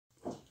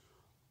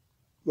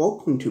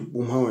Welcome to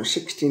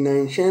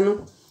Boomhauer69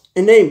 channel.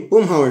 And today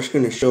Boomhauer is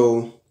going to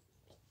show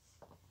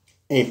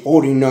a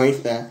folding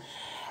knife that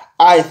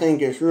I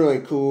think is really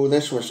cool.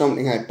 This was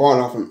something I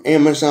bought off of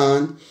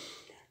Amazon.com.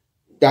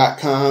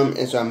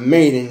 It's a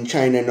made in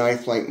China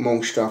knife, like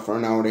most stuff are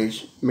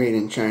nowadays made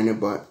in China,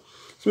 but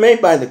it's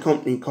made by the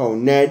company called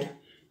Ned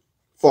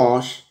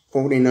Foss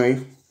folding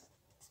knife.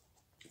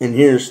 And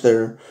here's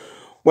their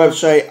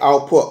website.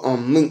 I'll put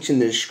links in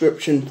the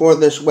description for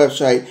this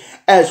website,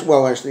 as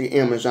well as the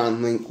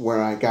Amazon link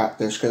where I got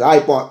this, because I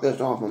bought this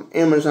off of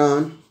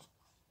Amazon.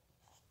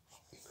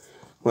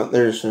 But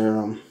there's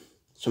some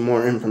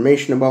more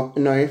information about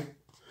the knife.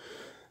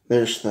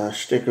 There's the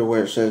sticker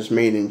where it says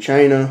made in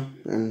China,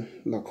 and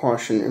the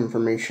caution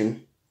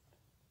information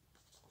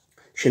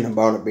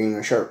about it being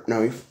a sharp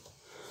knife.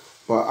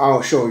 But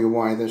I'll show you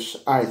why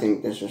I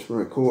think this is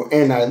really cool.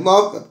 And I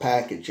love the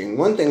packaging.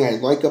 One thing I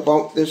like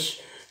about this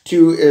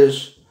too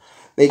is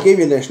they give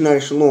you this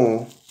nice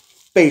little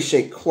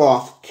basic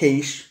cloth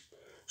case.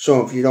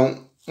 So if you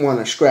don't want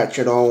to scratch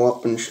it all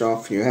up and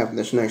stuff, you have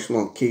this nice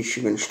little case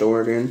you can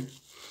store it in.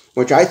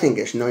 Which I think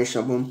is nice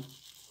of them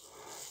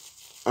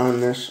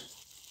on this.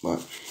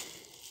 But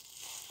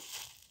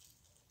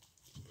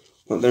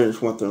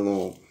there's what their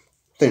little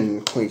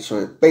thin case. So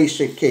it's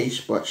basic case,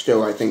 but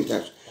still I think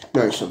that's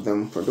nice of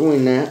them for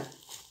doing that.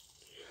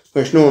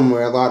 Because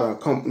normally a lot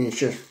of companies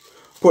just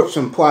put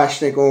some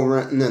plastic over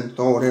it and then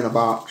throw it in a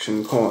box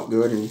and call it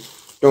good, and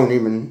don't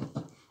even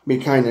be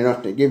kind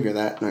enough to give you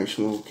that nice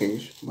little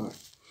case. But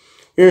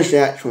here's the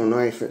actual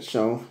knife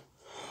itself.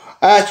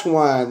 That's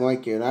why I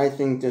like it. I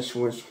think this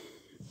was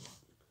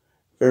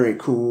very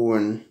cool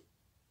and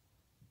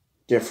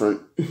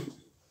different.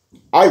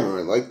 I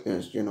really like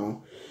this, you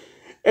know.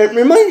 It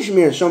reminds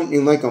me of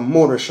something like a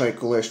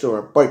motorcyclist or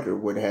a biker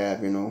would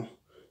have, you know.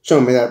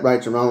 Somebody that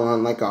rides around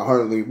on like a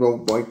Harley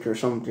road bike or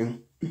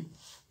something.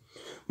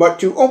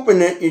 But to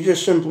open it, you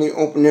just simply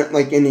open it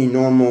like any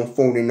normal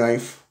folding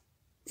knife,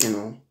 you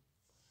know.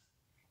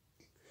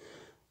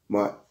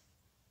 But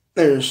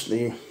there's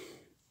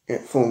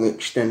it fully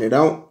extended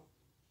out.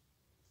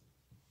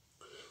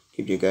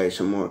 Give you guys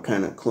a more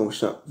kind of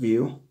close-up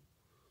view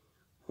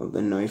of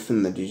the knife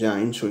and the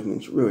design, so you can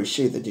really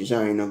see the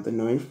design of the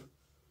knife.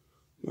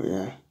 But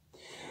yeah.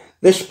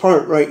 This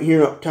part right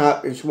here up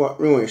top is what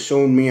really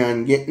sold me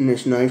on getting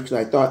this knife, because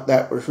I thought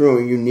that was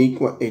really unique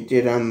what they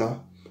did on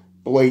the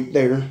blade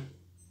there.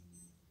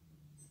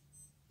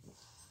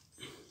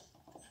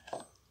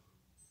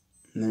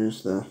 And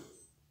there's but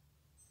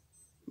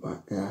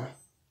yeah.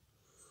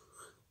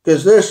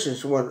 Because this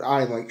is what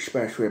I like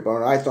especially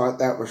about it. I thought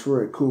that was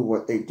really cool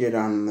what they did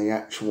on the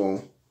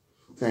actual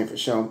knife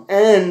itself.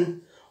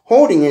 And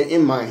holding it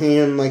in my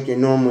hand like you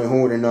normally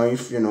hold a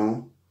knife, you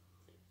know.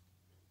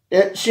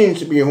 It seems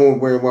to be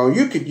hold very well.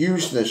 You could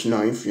use this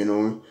knife, you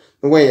know,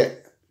 the way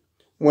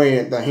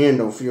the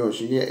handle feels.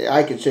 Yeah,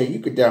 I could say you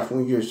could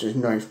definitely use this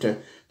knife to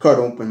cut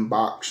open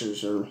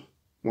boxes or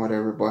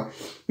whatever. But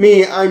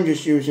me, I'm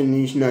just using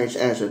these knives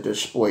as a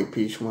display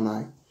piece when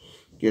I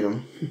get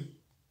them.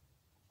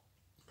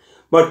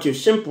 But to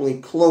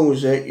simply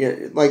close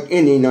it, like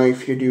any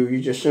knife you do,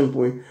 you just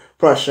simply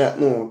press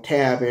that little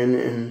tab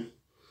in,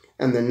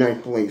 and the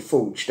knife blade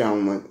folds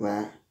down like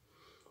that.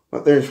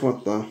 But there's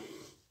what the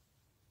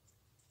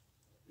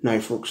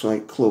knife looks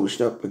like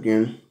closed up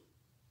again.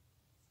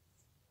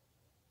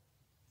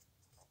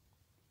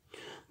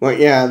 But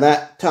yeah,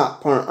 that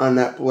top part on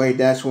that blade,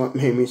 that's what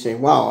made me say,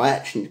 wow,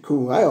 that's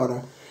cool. I ought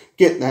to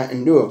get that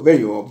and do a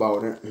video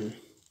about it. And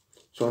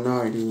so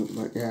now I do.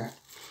 But yeah,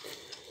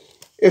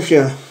 if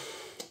you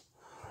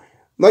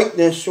like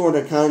this sort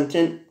of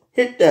content,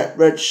 hit that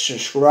red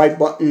subscribe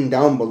button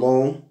down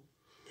below,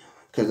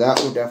 because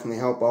that will definitely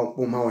help out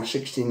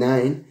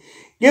Boomhauer69.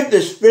 Give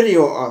this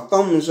video a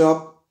thumbs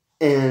up.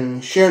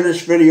 And share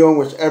this video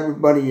with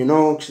everybody you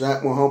know, because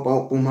that will help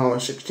out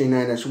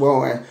Boomhauer69 as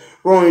well as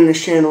growing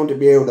this channel to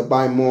be able to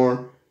buy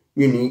more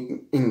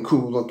unique and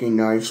cool looking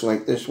knives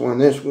like this one.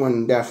 This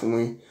one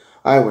definitely,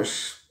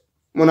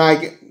 when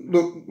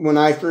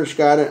I first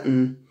got it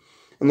and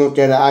looked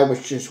at it, I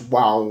was just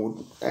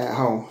wowed at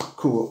how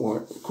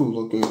cool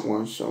looking it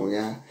was. So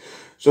yeah.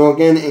 So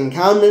again, and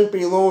comment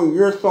below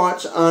your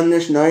thoughts on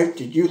this knife.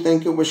 Did you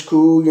think it was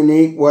cool,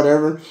 unique,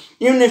 whatever?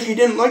 Even if you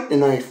didn't like the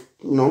knife,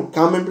 you know,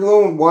 comment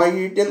below why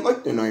you didn't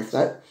like the knife.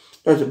 That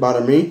doesn't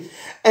bother me.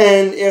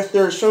 And if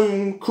there's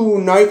some cool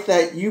knife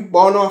that you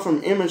bought off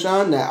from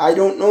Amazon that I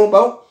don't know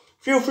about,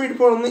 feel free to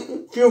put a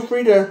link. Feel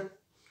free to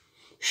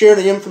share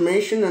the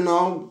information, and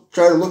I'll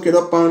try to look it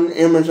up on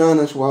Amazon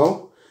as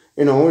well.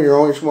 You know, you're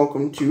always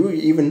welcome to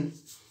even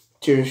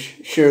to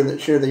share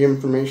the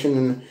information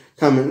in the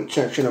comment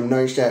section of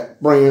knives, that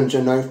brands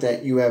of knife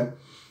that you have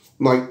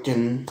liked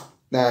and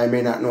that I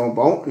may not know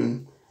about,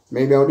 and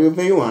maybe I'll do a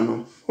video on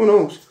them. Who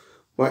knows?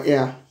 But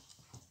yeah,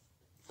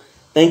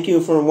 thank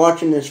you for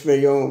watching this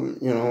video.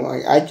 You know,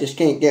 I just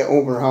can't get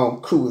over how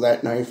cool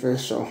that knife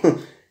is. So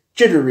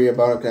jittery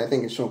about it, because I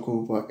think it's so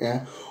cool. But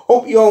yeah,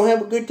 hope you all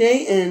have a good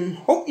day, and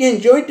hope you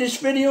enjoyed this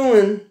video.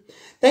 And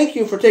thank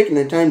you for taking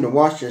the time to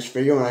watch this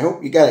video, and I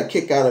hope you got a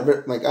kick out of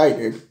it like I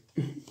did.